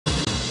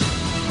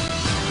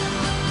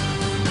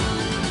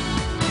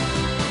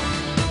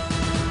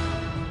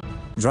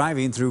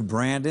Driving through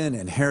Brandon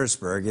and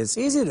Harrisburg, it's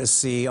easy to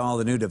see all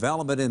the new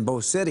development in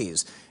both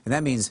cities. And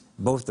that means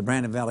both the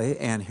Brandon Valley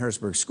and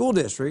Harrisburg school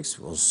districts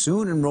will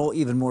soon enroll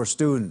even more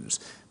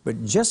students.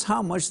 But just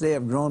how much they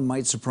have grown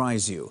might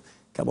surprise you.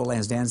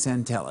 KELOLAND's Dan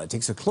Santella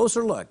takes a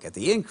closer look at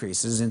the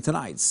increases in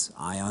tonight's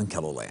Eye on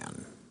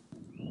KELOLAND.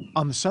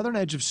 On the southern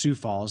edge of Sioux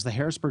Falls, the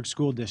Harrisburg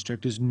School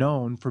District is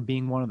known for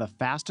being one of the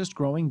fastest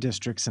growing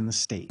districts in the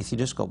state. If you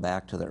just go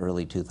back to the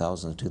early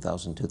 2000s,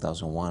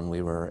 2001,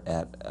 we were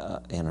at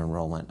an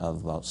enrollment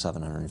of about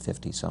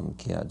 750 some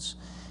kids.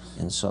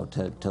 And so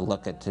to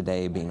look at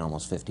today being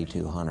almost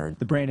 5,200.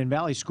 The Brandon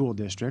Valley School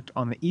District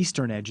on the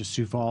eastern edge of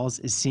Sioux Falls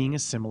is seeing a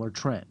similar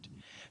trend.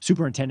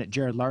 Superintendent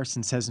Jared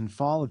Larson says in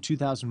fall of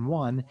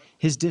 2001,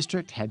 his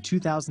district had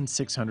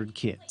 2,600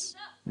 kids.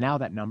 Now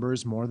that number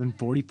is more than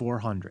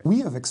 4,400.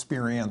 We have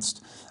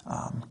experienced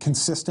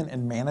consistent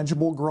and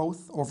manageable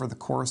growth over the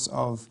course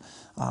of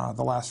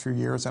the last few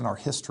years in our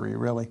history,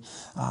 really.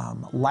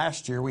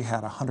 Last year we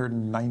had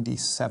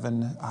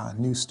 197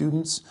 new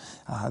students.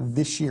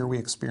 This year we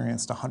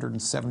experienced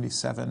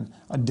 177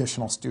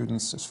 additional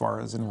students as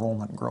far as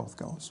enrollment growth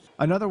goes.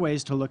 Another way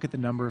is to look at the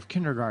number of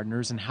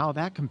kindergartners and how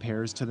that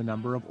compares to the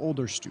number of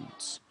older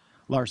students.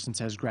 Larson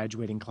says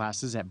graduating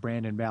classes at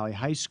Brandon Valley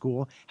High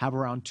School have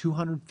around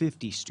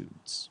 250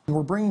 students.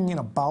 We're bringing in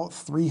about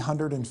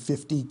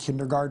 350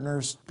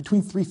 kindergartners,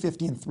 between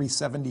 350 and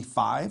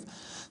 375.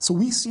 So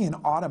we see an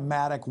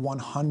automatic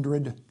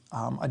 100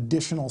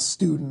 additional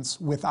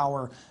students with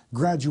our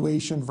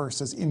graduation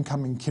versus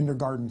incoming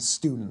kindergarten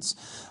students.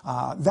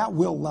 That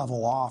will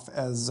level off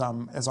as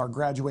our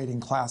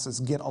graduating classes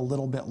get a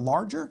little bit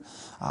larger,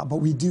 but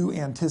we do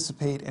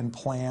anticipate and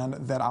plan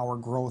that our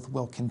growth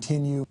will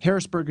continue.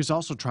 Harrisburg is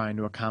also trying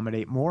to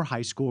accommodate more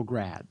high school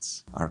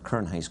grads. Our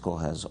current high school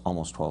has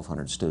almost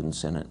 1,200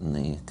 students in it, and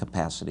the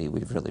capacity,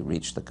 we've really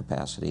reached the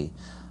capacity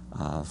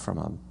from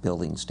a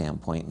building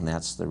standpoint, and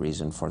that's the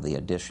reason for the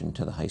addition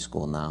to the high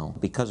school now.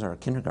 Because our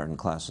kindergarten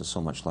class is so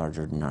much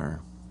larger than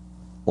our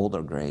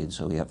older grades,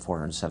 so we have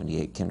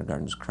 478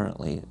 kindergartners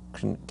currently,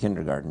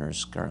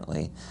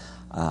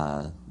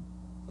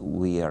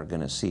 we are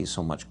going to see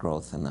so much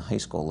growth in the high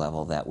school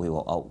level that we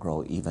will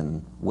outgrow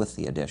even with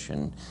the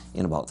addition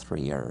in about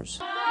 3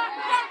 years.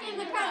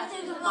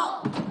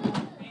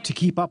 To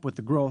keep up with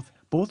the growth,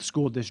 both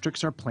school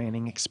districts are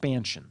planning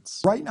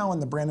expansions. Right now in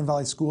the Brandon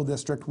Valley School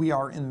District, we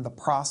are in the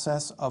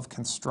process of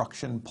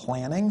construction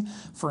planning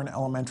for an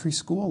elementary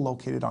school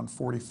located on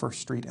 41st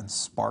Street in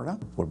Sparta.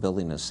 We're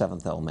building a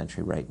 7th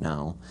elementary right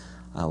now.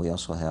 We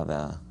also have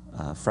a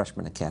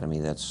freshman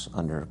academy that's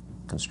under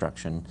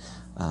construction,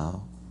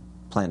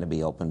 planned to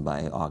be open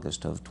by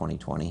August of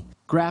 2020.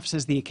 Graff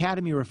says the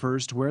academy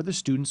refers to where the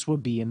students will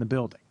be in the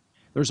building.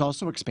 There's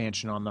also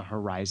expansion on the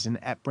horizon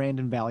at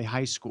Brandon Valley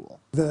High School.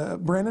 The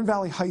Brandon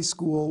Valley High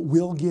School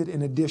will get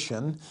an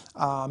addition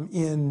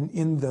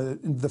in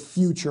the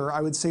future.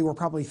 I would say we're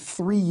probably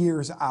 3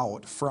 years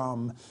out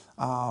from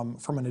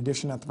an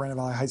addition at the Brandon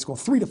Valley High School,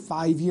 3 to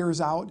 5 years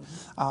out.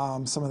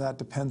 Some of that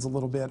depends a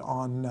little bit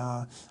on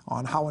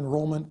how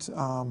enrollment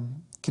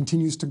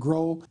continues to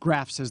grow.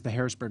 Graff says the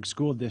Harrisburg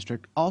School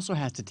District also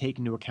has to take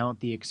into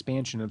account the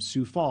expansion of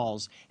Sioux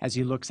Falls as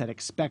he looks at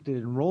expected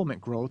enrollment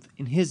growth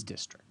in his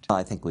district.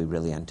 I think we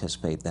really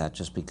anticipate that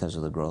just because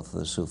of the growth of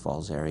the Sioux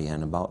Falls area,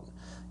 and about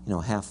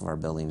half of our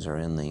buildings are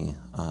in the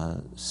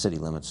city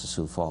limits of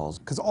Sioux Falls.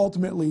 Because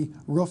ultimately,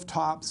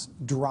 rooftops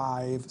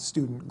drive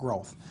student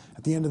growth.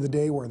 At the end of the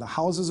day, where the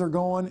houses are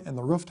going and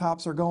the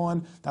rooftops are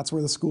going, that's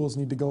where the schools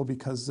need to go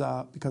because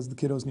the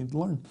kiddos need to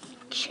learn.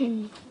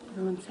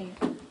 Everyone say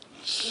it.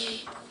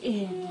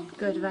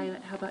 Good,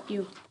 Violet. How about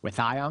you? With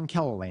Eye on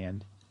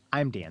KELOLAND,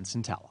 I'm Dan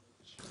Santella.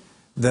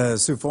 The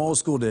Sioux Falls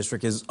School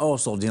District is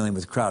also dealing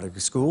with crowded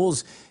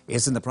schools.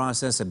 It's in the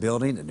process of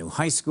building a new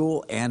high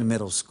school and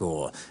middle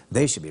school.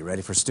 They should be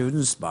ready for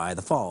students by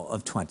the fall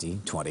of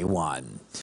 2021.